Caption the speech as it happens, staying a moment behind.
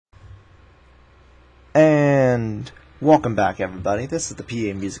And welcome back, everybody. This is the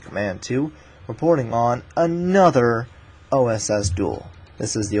PA Music Command 2 reporting on another OSS duel.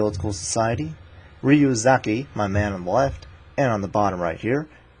 This is the Old School Society. Ryuzacky, my man on the left, and on the bottom right here,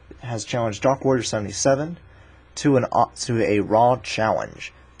 has challenged Darkwarrior77 to a Raw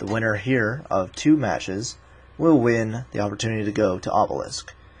challenge. The winner here of 2 matches will win the opportunity to go to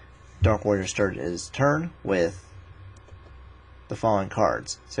Obelisk. Darkwarrior started his turn with the following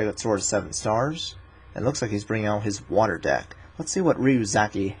cards. So he got Sword of 7 Stars, and it looks like he's bringing out his water deck. Let's see what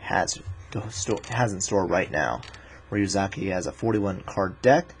Ryuzacky has in store right now. Ryuzacky has a 41 card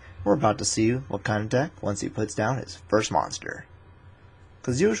deck. We're about to see what kind of deck once he puts down his first monster.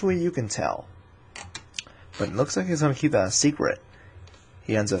 Because usually you can tell. But it looks like he's going to keep that a secret.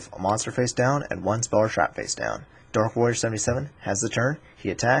 He ends with a monster face down and 1 spell or trap face down. Darkwarrior77 has the turn.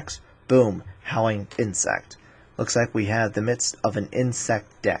 He attacks. Boom. Howling Insect. Looks like we have the midst of an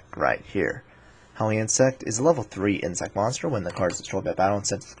insect deck right here. Howling Insect is a level 3 insect monster. When the card is destroyed by battle and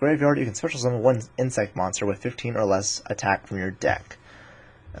sent to the graveyard, you can special summon 1 insect monster with 15 or less attack from your deck.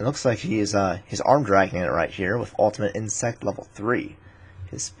 It looks like he's arm dragging it right here with Ultimate Insect level 3.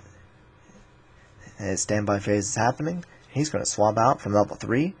 His standby phase is happening. He's going to swap out from level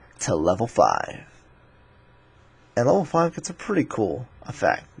 3 to level 5. And level 5 gets a pretty cool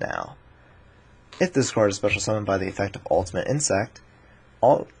effect now. If this card is special summoned by the effect of Ultimate Insect,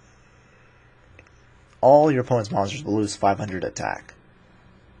 all your opponent's monsters will lose 500 attack.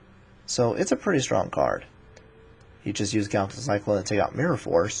 So it's a pretty strong card. He just used Galactic Cyclone to take out Mirror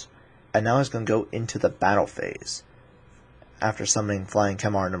Force, and now he's going to go into the battle phase. After summoning Flying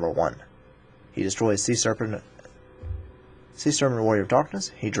Kemar number 1. He destroys Sea Serpent Warrior of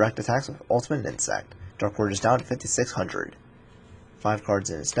Darkness. He direct attacks with Ultimate Insect. Darkwarrior is down to 5,600. 5 cards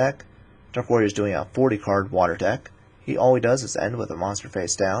in his deck. Darkwarrior is doing a 40 card water deck. All he does is end with a monster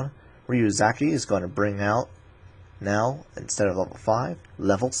face down. Ryuzacky is going to bring out, now, instead of level 5,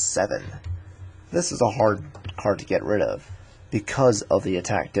 level 7. This is a hard card to get rid of because of the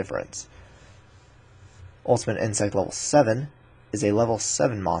attack difference. Ultimate Insect level 7 is a level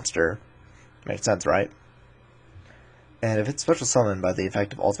 7 monster. Makes sense, right? And if it's special summoned by the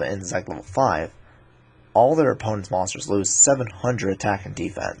effect of Ultimate Insect level 5, all their opponent's monsters lose 700 attack and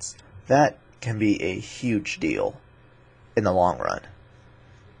defense. That can be a huge deal in the long run.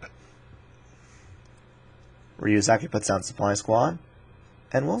 Ryuzacky puts down Supply Squad,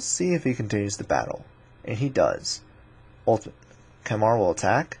 and we'll see if he continues the battle. And he does. Ultimate Kemar will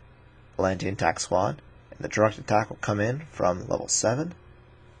attack, Atlantean Attack Squad, and the direct attack will come in from level 7.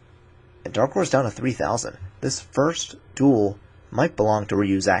 And Darkwarrior is down to 3,000. This first duel might belong to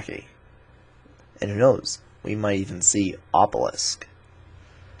Ryuzacky. And who knows, we might even see Obelisk.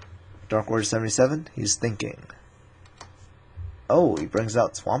 Darkwarrior77, he's thinking. Oh, he brings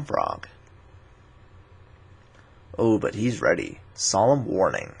out Swamp Frog. Oh, but he's ready. Solemn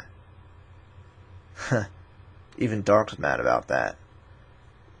Warning. Even Dark's mad about that.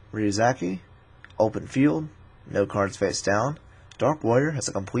 Ryuzacky, open field, no cards face down. Darkwarrior has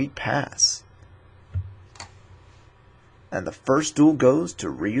a complete pass. And the first duel goes to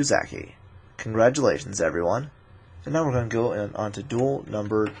Ryuzacky. Congratulations, everyone. And now we're going to go on to duel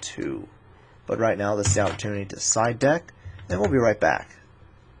number 2. But right now, this is the opportunity to side deck, and we'll be right back.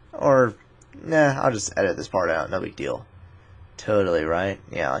 Or, nah, I'll just edit this part out, no big deal. Totally, right?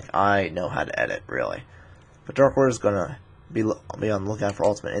 Yeah, like, I know how to edit, really. But Darkwarrior is going to be on the lookout for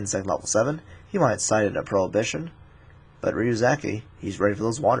Ultimate Insect level 7. He might side it a Prohibition. But Ryuzacky, he's ready for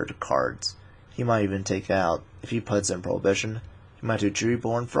those water cards. He might even take out, if he puts in Prohibition, he might do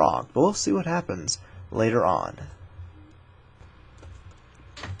Treeborn Frog. But we'll see what happens later on.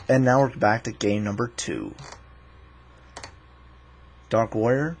 And now we're back to game number 2.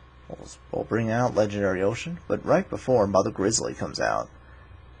 Darkwarrior will bring out Legendary Ocean, but right before Mother Grizzly comes out.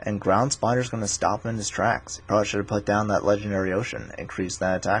 And Ground Spider's going to stop him in his tracks. He probably should have put down that Legendary Ocean and increased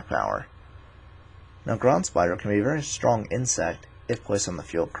that attack power. Now Ground Spider can be a very strong insect if placed on the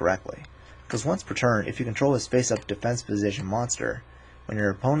field correctly. Because once per turn, if you control his face-up defense position monster, when your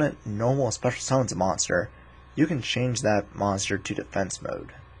opponent normal special summons a monster, you can change that monster to defense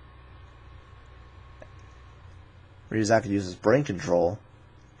mode. Ryuzacky uses Brain Control,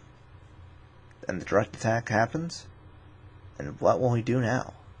 and the direct attack happens. And what will he do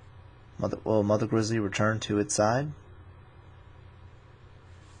now? Will Mother Grizzly return to its side?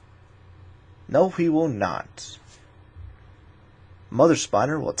 No, he will not. Mother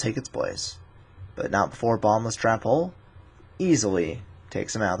Spider will take its place, but not before Bombless Trap Hole easily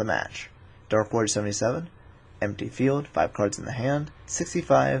takes him out of the match. Darkwarrior77, empty field, 5 cards in the hand,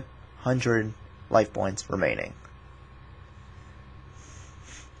 6,500 life points remaining.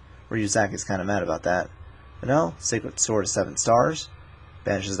 Ryuzacky's kind of mad about that. No, Sacred Sword is 7 stars.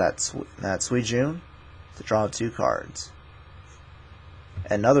 Banishes that Sweet June to draw 2 cards.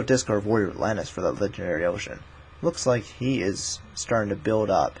 Another discard Warrior Atlantis for the Legendary Ocean. Looks like he is starting to build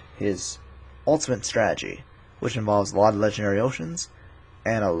up his ultimate strategy, which involves a lot of Legendary Oceans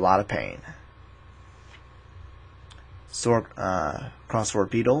and a lot of pain. Crossword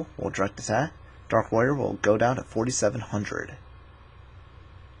Beetle will direct attack. Dark Warrior will go down to 4,700.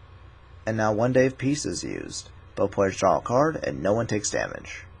 And now 1 Day of Peace is used. Both players draw a card and no one takes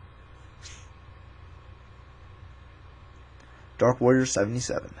damage. Dark Warrior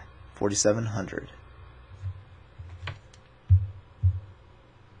 77, 4,700.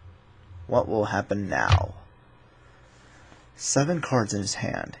 What will happen now? 7 cards in his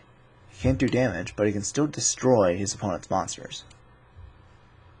hand. He can't do damage, but he can still destroy his opponent's monsters.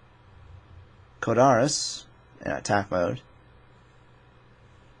 Kodaris in attack mode.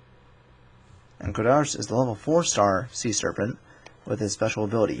 And Kodaris is the level 4-star Sea Serpent with his special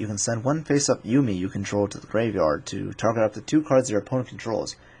ability. You can send 1 face-up Yumi you control to the graveyard to target up to 2 cards your opponent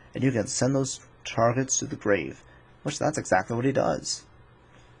controls, and you can send those targets to the grave, which that's exactly what he does.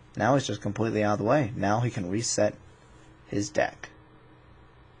 Now he's just completely out of the way. Now he can reset his deck.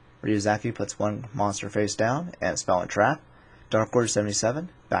 Ryuzacky puts 1 monster face down and a spell and trap. Darkwarrior77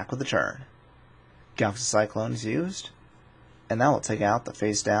 back with the turn. Galaxy Cyclone is used, and that will take out the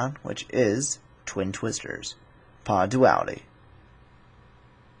face down, which is Twin Twisters. Pod Duality.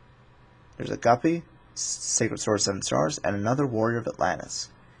 There's a Guppy, Sacred Sword 7 stars, and another Warrior of Atlantis.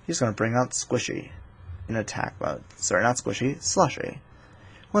 He's going to bring out Squishy in attack mode. Sorry, not Squishy, Slushy.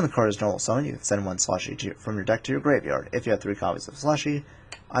 When the card is normal summon, you can send 1 Slushy from your deck to your graveyard. If you have 3 copies of Slushy,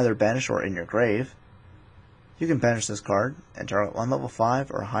 either banished or in your grave, you can banish this card and target 1 level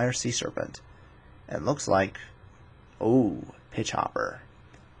 5 or higher Sea Serpent. And it looks like, ooh, Pitch Hopper.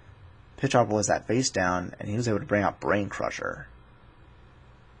 Pitch Hopper was that face down, and he was able to bring out Brain Crusher.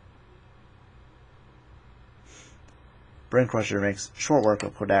 Brain Crusher makes short work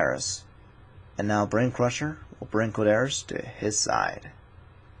of Kodaris, and now Brain Crusher will bring Kodaris to his side.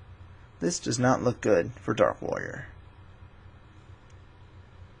 This does not look good for Dark Warrior.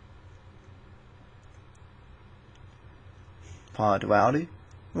 Pod Duality,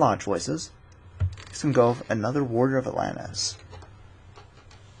 a lot of choices. He's going to go with another Warrior of Atlantis.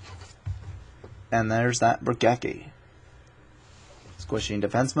 And there's that Ryuzacky. Squishy in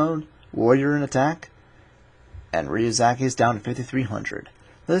defense mode, Warrior in attack, and Ryuzacky is down to 5,300.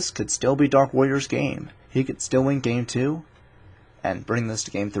 This could still be Dark Warrior's game. He could still win game 2 and bring this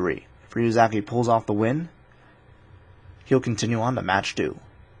to game 3. If Ryuzacky pulls off the win, he'll continue on to match 2.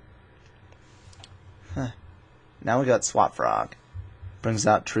 Now we got Swap Frog. Brings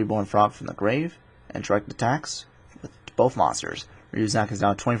out Treeborn Frog from the grave and direct attacks with both monsters. Ryuzacky is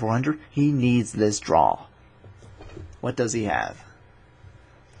now at 2,400. He needs this draw. What does he have?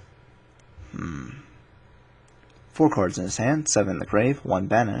 4 cards in his hand, 7 in the grave, 1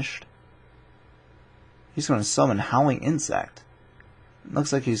 banished. He's going to summon Howling Insect.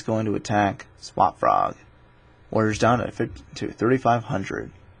 Looks like he's going to attack Swap Frog. Warrior's down to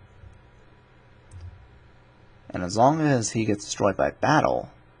 3,500. And as long as he gets destroyed by battle,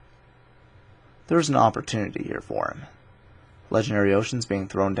 there's an opportunity here for him. Legendary Ocean's being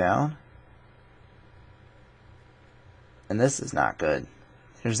thrown down. And this is not good.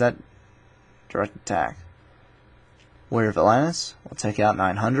 Here's that direct attack. Warrior of Atlantis will take out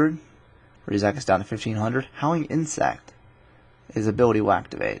 900. Ryuzacky's down to 1,500. Howling Insect. His ability will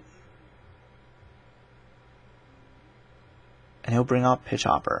activate. And he'll bring out Pitch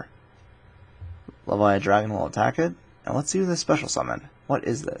Hopper. Leviathan Dragon will attack it. And let's see this special summon. What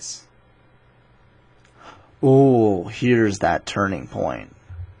is this? Oh, here's that turning point.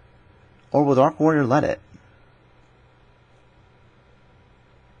 Or will Dark Warrior let it?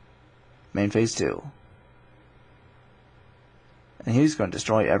 Main phase 2. And he's going to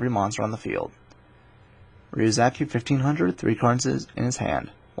destroy every monster on the field. Ryuzacky 1,500, 3 cards in his hand.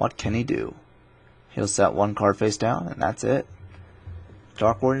 What can he do? He'll set 1 card face down, and that's it.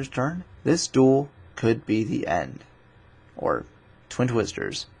 Dark Warrior's turn. This duel could be the end. Or Twin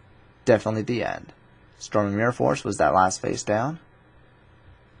Twisters. Definitely the end. Storming Mirror Force was that last face down.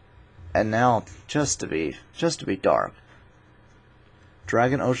 And now, just to be dark,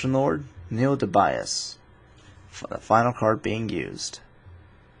 Dragon Ocean Lord, Neo Tobias. For the final card being used.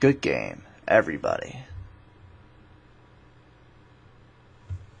 Good game, everybody.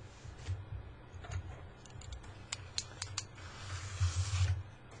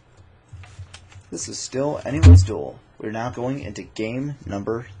 This is still anyone's duel. We're now going into game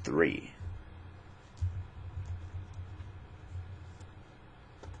number 3.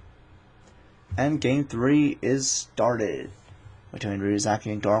 And Game 3 is started between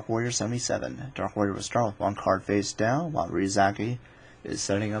Ryuzacky and Darkwarrior77. Darkwarrior will start with one card face down, while Ryuzacky is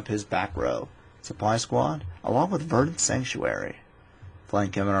setting up his back row. Supply Squad, along with Verdant Sanctuary.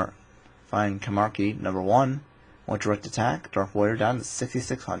 Flying Kamarki number 1, one direct attack, Darkwarrior down to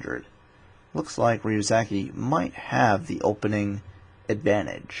 6600. Looks like Ryuzacky might have the opening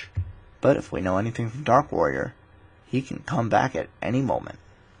advantage, but if we know anything from Darkwarrior, he can come back at any moment.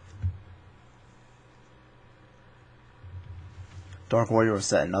 Darkwarrior will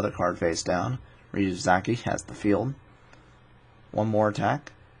set another card face down. Ryuzacky has the field. One more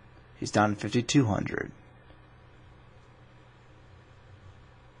attack. He's down to 5200.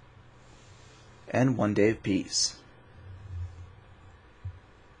 And 1 day of peace.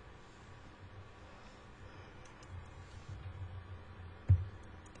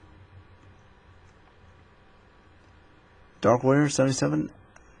 Darkwarrior77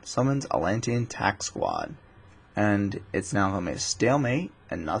 summons Atlantean Tack Squad, and it's now going to be a stalemate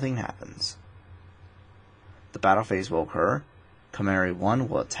and nothing happens. The battle phase will occur. Kamari 1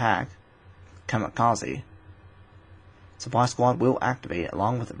 will attack Kamikaze. Supply Squad will activate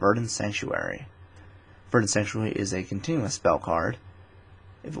along with Verdant Sanctuary. Verdant Sanctuary is a continuous spell card.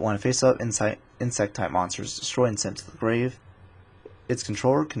 If you want to face up insect-type monsters, destroy and send to the grave, its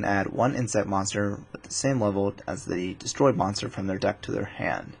controller can add one insect monster with the same level as the destroyed monster from their deck to their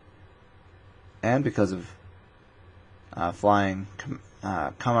hand. And because of flying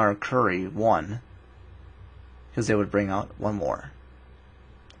Kamakuri 1, because they would bring out one more.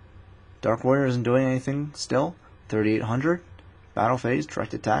 Darkwarrior isn't doing anything still. 3800. Battle phase,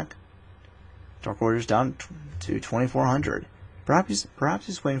 direct attack. Darkwarrior's down to 2400. Perhaps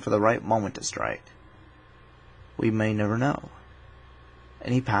he's waiting for the right moment to strike. We may never know.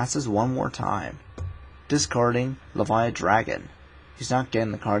 And he passes one more time, discarding Leviathan Dragon. He's not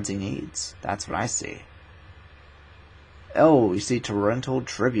getting the cards he needs. That's what I see. Oh, you see Torrential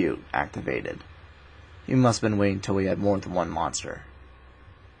Tribute activated. He must have been waiting until we had more than one monster.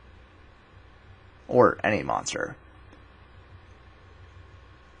 Or any monster.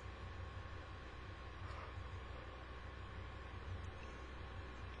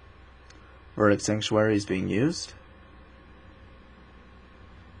 Verdant Sanctuary is being used.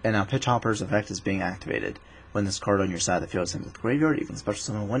 And now Pitch Hopper's effect is being activated. When this card on your side of the field is sent to the graveyard, you can special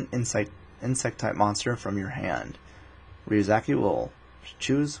summon one insect-type monster from your hand. Ryuzacky will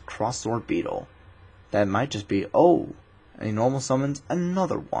choose Cross-Sword Beetle. That might just be, and he normal summons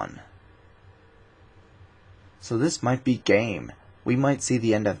another one. So this might be game. We might see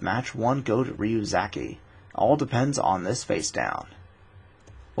the end of match 1 go to Ryuzacky. All depends on this face down.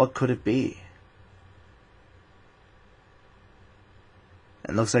 What could it be?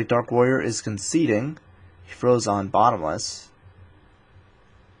 It looks like Darkwarrior is conceding. He froze on Bottomless.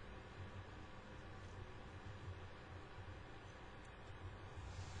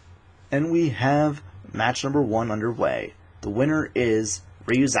 And we have match number 1 underway. The winner is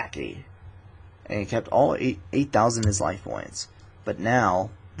Ryuzacky. And he kept all 8,000 his life points. But now,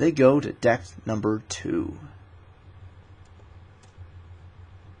 they go to deck number 2.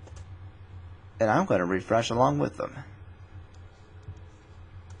 And I'm going to refresh along with them.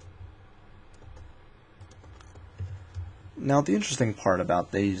 Now, the interesting part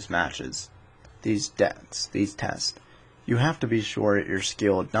about these matches, these decks, these tests, you have to be sure you're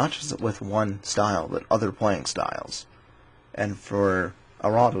skilled not just with one style, but other playing styles. And for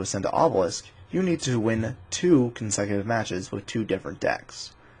Ara to ascend to Obelisk, you need to win 2 consecutive matches with 2 different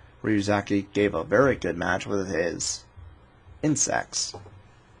decks. Ryuzacky gave a very good match with his insects.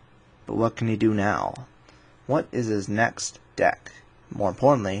 But what can he do now? What is his next deck? More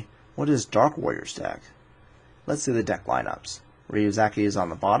importantly, what is Darkwarrior's deck? Let's see the deck lineups. Ryuzacky is on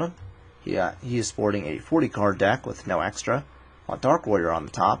the bottom. He is sporting a 40-card deck with no extra, while Darkwarrior on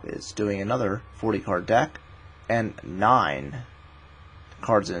the top is doing another 40-card deck and 9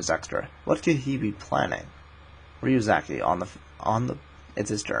 cards in his extra. What could he be planning? Ryuzacky it's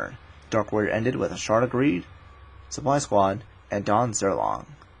his turn. Darkwarrior ended with a Shard of Greed, Supply Squad, and Dawn Zerlong.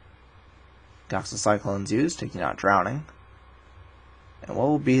 Doxocyclone's used, taking out Drowning. And what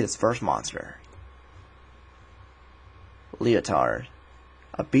will be his first monster? Leotard,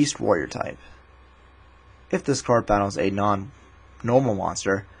 a Beast Warrior type. If this card battles a non-normal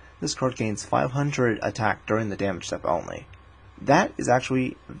monster, this card gains 500 attack during the damage step only. That is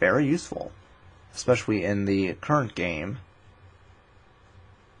actually very useful, especially in the current game,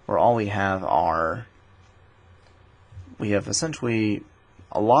 where all we have essentially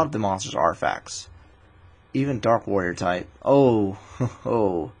a lot of the monsters are artifacts. Even Dark Warrior type.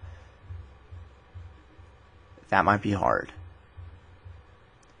 That might be hard.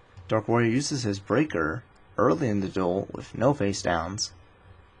 Dark Warrior uses his breaker early in the duel with no face downs,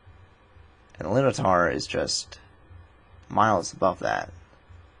 and Linotaur is just miles above that.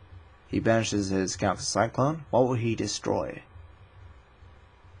 He banishes his Galaxy Cyclone. What will he destroy?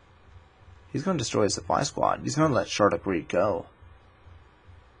 He's going to destroy his supply squad. He's going to let Shardak Reed go.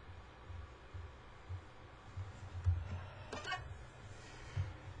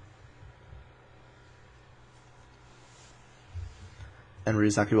 And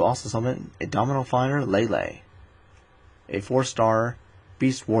Ryuzacky will also summon a Domino Fighter Lele, a 4-star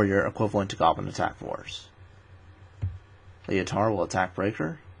Beast Warrior equivalent to Goblin Attack Force. Leotar will attack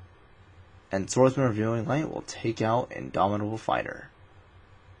Breaker, and Swordsman Reviewing Light will take out Indomitable Fighter.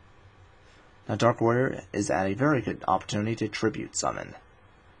 Now Dark Warrior is at a very good opportunity to tribute summon.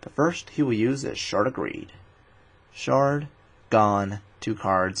 But first, he will use his Shardak Reed. Shard, gone, 2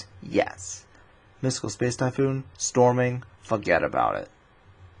 cards, yes. Mystical Space Typhoon, Storming, forget about it.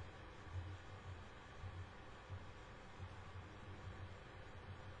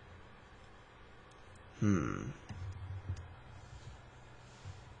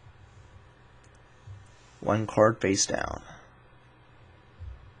 One card face down.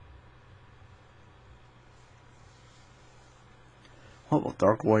 What will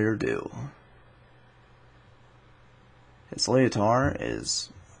Dark Warrior do? His Leotar is...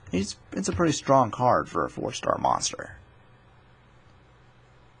 it's a pretty strong card for a 4-star monster.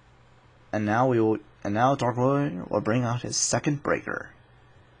 And now Dark Warrior will bring out his second breaker.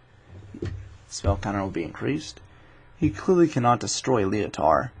 Spell counter will be increased. He clearly cannot destroy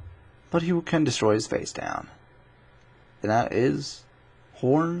Leotar, but he can destroy his face down. And that is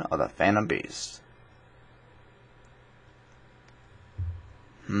Horn of the Phantom Beast.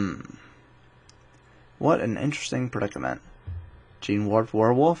 What an interesting predicament. Gene Warped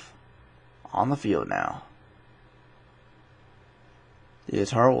Werewolf on the field now. The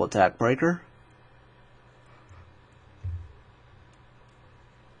Leotar will attack Breaker.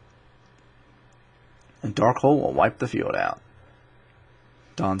 And Dark Hole will wipe the field out.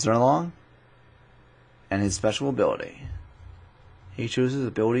 Don Zerlong and his special ability. He chooses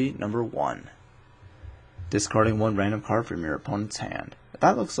ability number 1. Discarding 1 random card from your opponent's hand.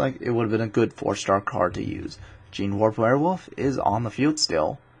 That looks like it would have been a good 4-star card to use. Gene Warped Werewolf is on the field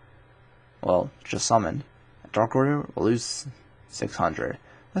still. Well, just summoned. Dark Warrior will lose 600.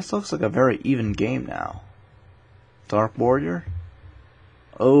 This looks like a very even game now. Dark Warrior?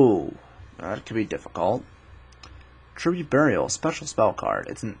 Oh, that could be difficult. Tribute Burial, special spell card.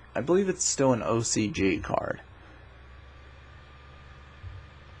 I believe it's still an OCG card.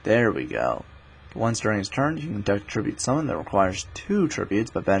 There we go. Once during his turn, you can conduct a tribute summon that requires 2 tributes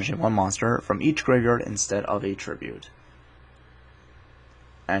by banishing 1 monster from each graveyard instead of a tribute.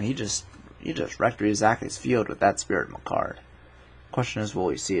 And he just wrecked Ryuzacky's field with that Spirit Milk card. Question is, will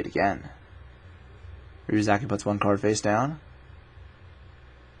we see it again? Ryuzacky puts 1 card face down.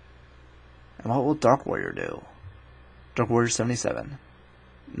 And what will Dark Warrior do? Darkwarrior77.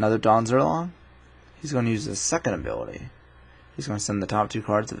 Another Don Zerlong. He's going to use his second ability. He's going to send the top 2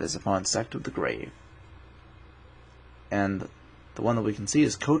 cards of his opponent's deck to the grave. And the one that we can see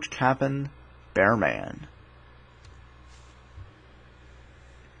is Coach Captain Bearman.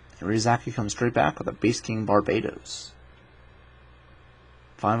 And Ryuzacky comes straight back with a Beast King Barbados.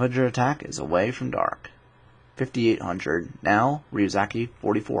 500 attack is away from Dark. 5,800. Now Ryuzacky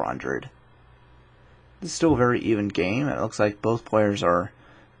 4,400. This is still a very even game, and it looks like both players are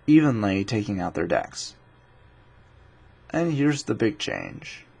evenly taking out their decks. And here's the big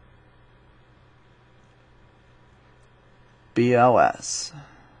change. BLS.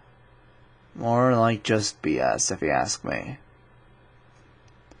 More like just BS, if you ask me.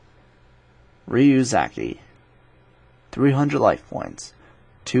 Ryuzacky. 300 life points.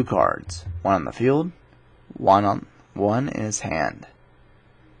 2 cards. 1 on the field, 1 in his hand.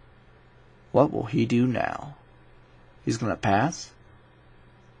 What will he do now? He's going to pass.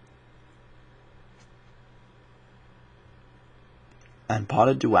 And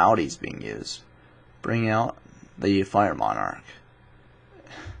Potted Duality is being used. Bring out the Fire Monarch.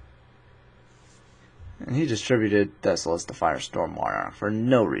 And he distributed Thessalos the Firestorm Monarch for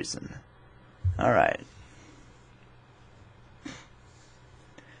no reason. Alright.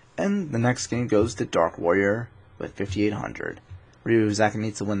 And the next game goes to Dark Warrior with 5,800. Ryuzacky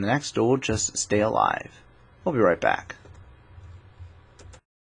needs to win the next duel just to stay alive. We'll be right back.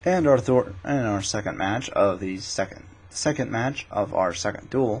 And our second match of the second match of our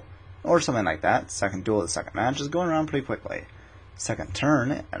second duel, or something like that. Second duel of the second match is going around pretty quickly. Second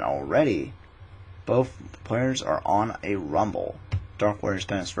turn, and already both players are on a rumble. Dark Warrior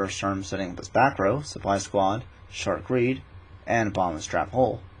spent his first turn setting up his back row, Supply Squad, Shark Greed, and Bottomless Trap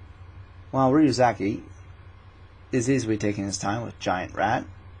Hole. while Ryuzacky is easily taking his time with Giant Rat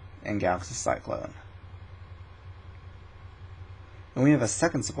and Galaxy Cyclone. And we have a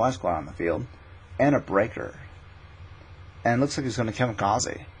second supply squad on the field, and a breaker. And it looks like he's going to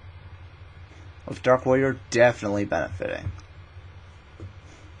kamikaze, with Dark Warrior definitely benefiting.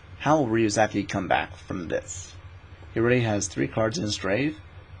 How will Ryuzacky come back from this? He already has 3 cards in his grave: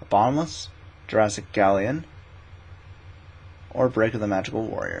 a Bottomless, Jurassic Galleon, or Break of the Magical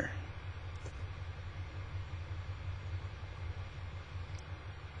Warrior.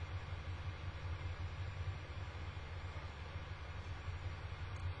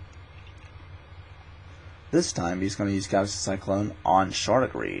 This time he's going to use Galaxy Cyclone on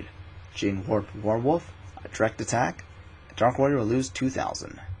Charlotte Reed, Gene Warp Warwolf, a direct attack, and Dark Warrior will lose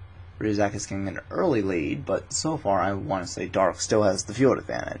 2,000. Ryuzacky is getting an early lead, but so far I want to say Dark still has the field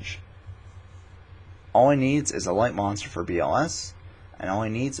advantage. All he needs is a light monster for BLS, and all he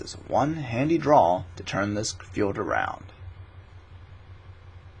needs is one handy draw to turn this field around.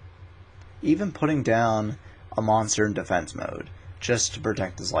 Even putting down a monster in defense mode just to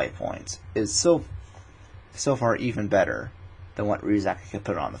protect his life points is so far even better than what Ryuzacky can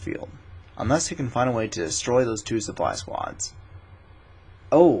put on the field, unless he can find a way to destroy those 2 supply squads.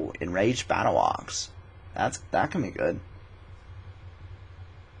 Oh, Enraged Battle Ox. That can be good.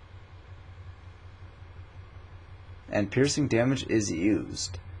 And piercing damage is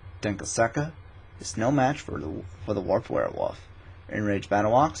used. Denkoseka is no match for the Warped Werewolf. Enraged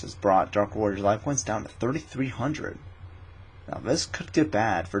Battle Ox has brought Dark Warrior's life points down to 3,300. Now this could get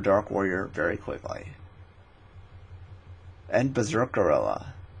bad for Dark Warrior very quickly. And Berserk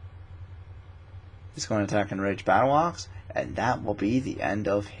Gorilla. He's going to attack Enraged Battle Ox, and that will be the end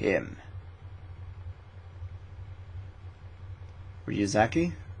of him.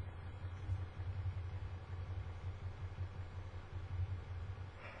 Ryuzacky.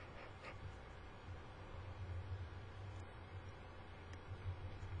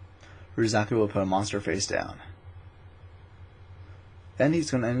 Ryuzacky will put a monster face down. Then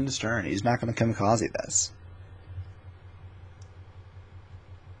he's going to end his turn. He's not going to kamikaze this.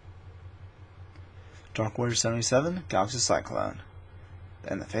 Darkwarrior77, Galaxy Cyclone.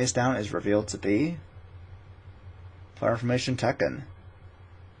 Then the face down is revealed to be Fire Formation Tekken.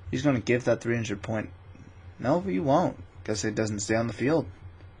 He's going to give that 300 point. No, he won't. Guess it doesn't stay on the field.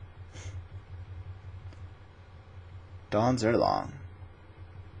 Don Zerlong.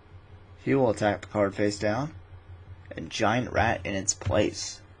 He will attack the card face down, and Giant Rat in its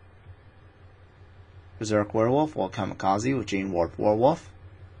place. Berserk Werewolf will kamikaze with Gene Warp Werewolf.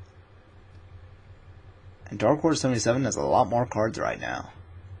 And Darkwarrior77 has a lot more cards right now.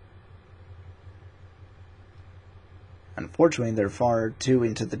 Unfortunately, they're far too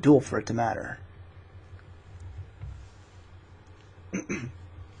into the duel for it to matter.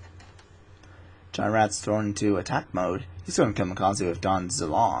 Giant Rat's thrown into attack mode. He's going to kamikaze with Don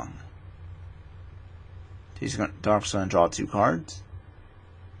Zilong. Dark's going to draw 2 cards.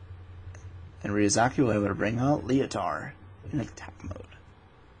 And Ryuzacky will be able to bring out Leotard in attack mode.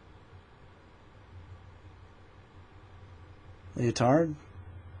 Leotard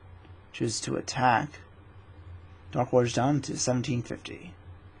chooses to attack. Dark Warrior's down to 1750.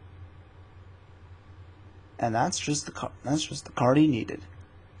 And that's just the card he needed.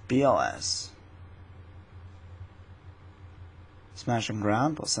 BLS. Smashing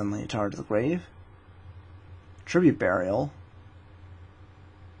Ground will send Leotard to the grave. Tribute Burial.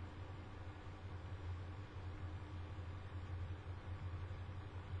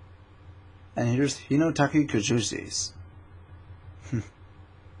 And here's Hinotaki Kujusis.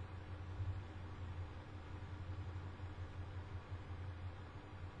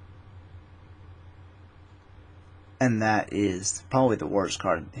 And that is probably the worst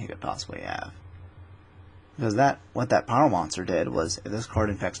card he could possibly have. Because what that Power Monster did was, if this card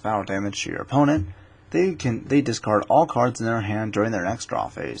inflicts battle damage to your opponent, they discard all cards in their hand during their next draw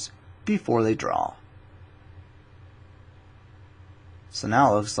phase, before they draw. So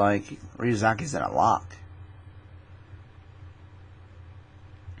now it looks like Ryuzacky's in a lock.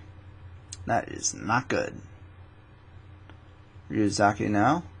 That is not good. Ryuzacky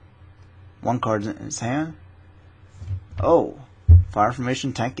now. 1 card in his hand. Oh, Fire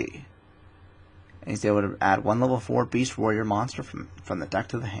Formation Tenki. And he's able to add 1 level 4 Beast Warrior monster from the deck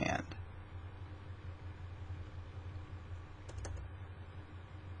to the hand.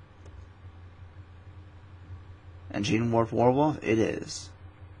 And Gene Warp Warwolf it is.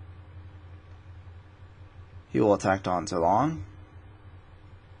 He will attack Don Zilong.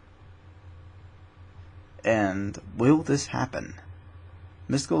 And will this happen?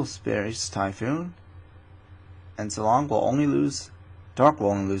 Mystical Space Typhoon. And Zilong will only lose Dark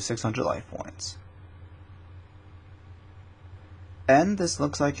will only lose 600 life points. And this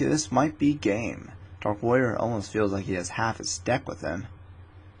looks like this might be game. Dark Warrior almost feels like he has half his deck with him.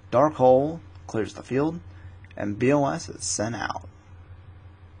 Dark Hole clears the field, and BOS is sent out.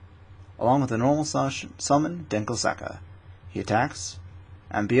 Along with a normal summon, Denkoseka. He attacks,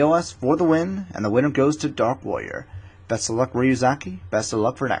 and BOS for the win, and the winner goes to Dark Warrior. Best of luck, Ryuzacky. Best of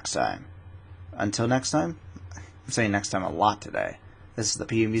luck for next time. Until next time, I'm saying next time a lot today. This is the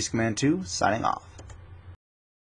PM Music Man 2, signing off.